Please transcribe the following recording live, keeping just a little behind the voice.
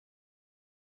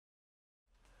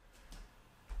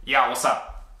Yeah, what's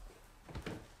up?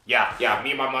 Yeah,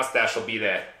 me and my mustache will be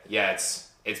there. Yeah,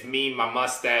 it's me, my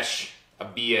mustache, a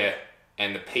beer,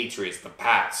 and the Patriots, the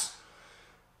Pats.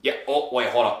 Yeah, oh, wait,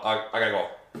 hold up, I gotta go.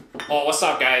 Oh, what's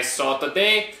up, guys? So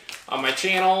today, on my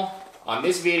channel, on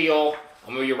this video,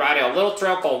 I'm gonna be riding a little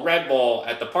trail called Red Bull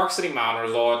at the Park City Mountain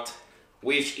Resort,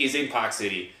 which is in Park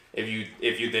City, if you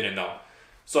didn't know.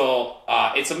 So,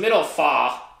 it's the middle of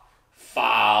fall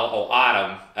or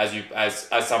autumn, as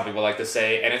some people like to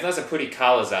say, and it's nice and pretty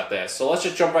colors out there. So let's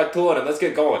just jump right to it and let's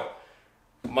get going.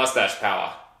 Mustache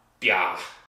power. Yeah.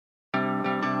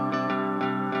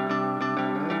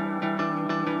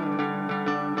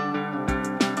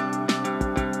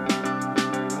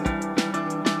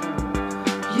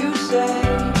 You say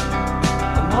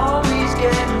I'm always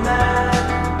getting mad,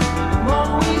 I'm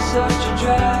always such a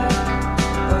drag,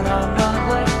 but I'm not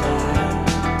like that.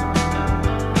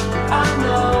 I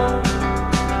know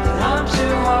that I'm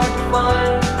too hard to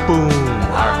find. Boom.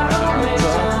 I don't make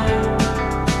time,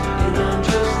 and I'm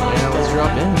just like Yeah, let's that.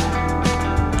 drop in.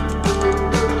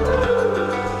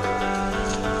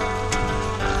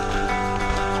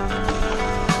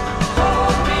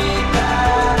 Hold me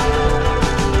back,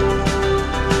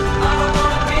 I don't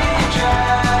wanna be a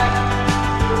drag.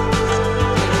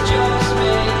 It'll just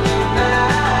make me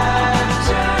mad,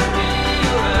 turn me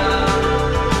around.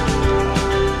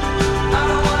 I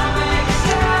don't wanna make a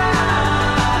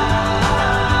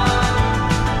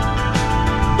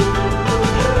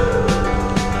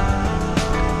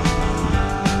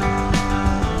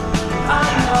I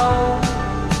know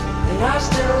that I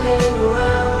still hang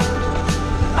around.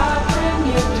 I bring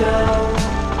you down,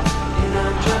 and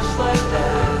I'm just like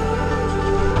that.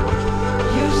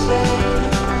 You say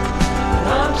that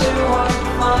I'm too hard to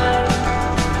find,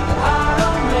 that I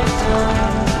don't make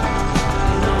time,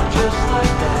 and I'm just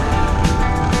like that.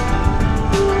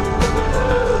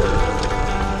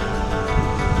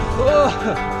 Oh,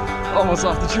 almost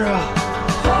off the trail.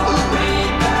 Hold me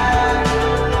back,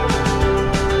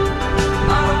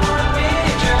 I don't wanna be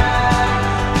a drag.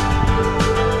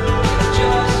 It'll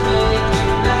just make me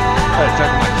mad. I had to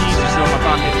tuck my keys, they're still in my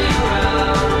pocket.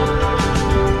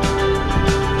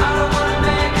 I don't wanna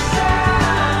make a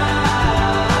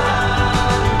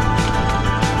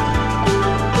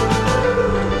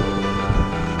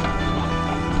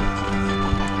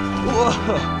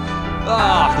Whoa.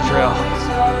 Ah, off the trail.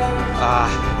 Ah.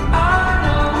 I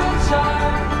know it's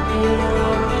hard being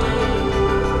around me.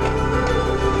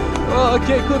 Oh, I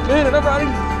can't clip in and I'm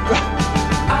riding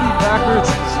backwards.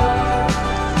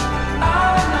 I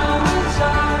know it's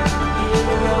hard being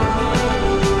around me.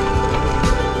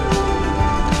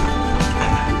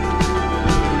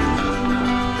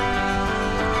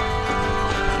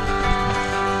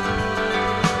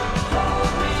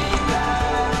 Hold me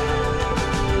back,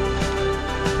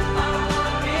 I don't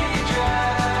wanna be a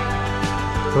drag.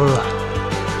 Ugh.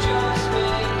 Just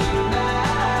make me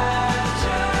mad,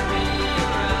 turn me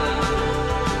around.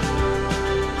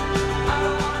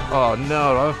 Oh no,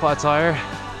 do I have a flat tire?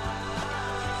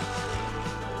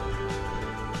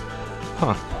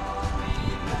 Huh.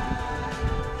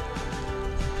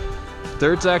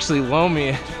 Dirt's actually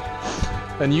loamy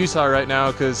in Utah right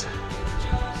now because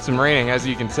it's been raining, as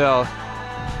you can tell.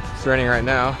 It's raining right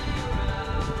now.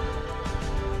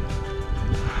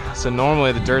 So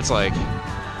normally the dirt's like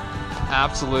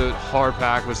absolute hard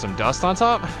pack with some dust on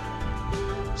top.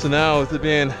 So now with it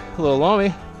being a little loamy,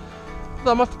 I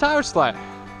thought my tire's flat.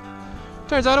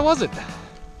 Turns out it wasn't.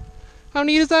 How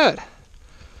neat is that?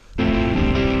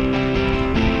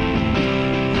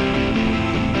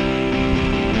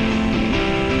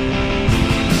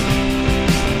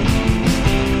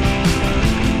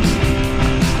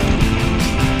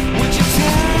 Would you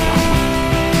take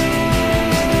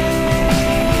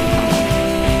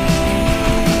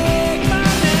my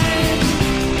name?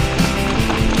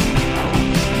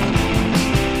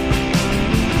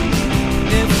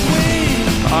 If we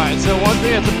Alright, so one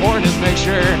thing that's important is make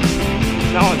sure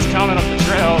no one's coming up the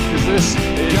trail, because this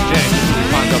is James, we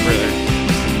climbed up earlier.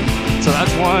 So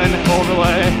that's one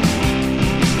overlay.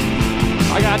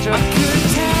 I gotcha.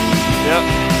 Yep.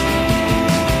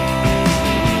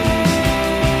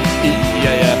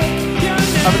 Yeah.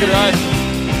 Have a good ride.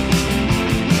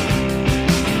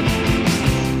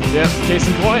 Yep, case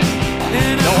in point.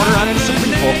 Don't want to run into some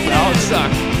people. That would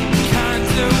suck.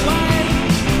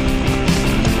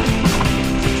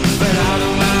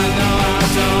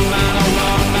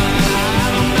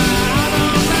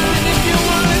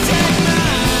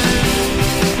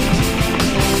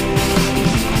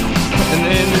 And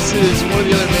then this is one of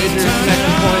the other major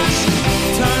connecting points.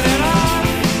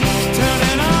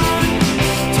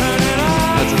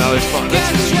 That's another spot.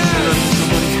 That's really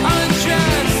somebody.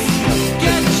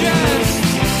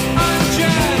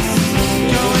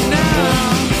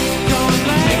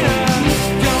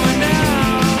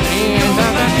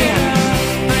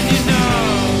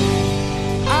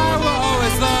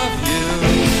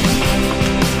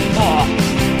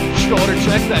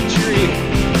 that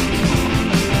tree.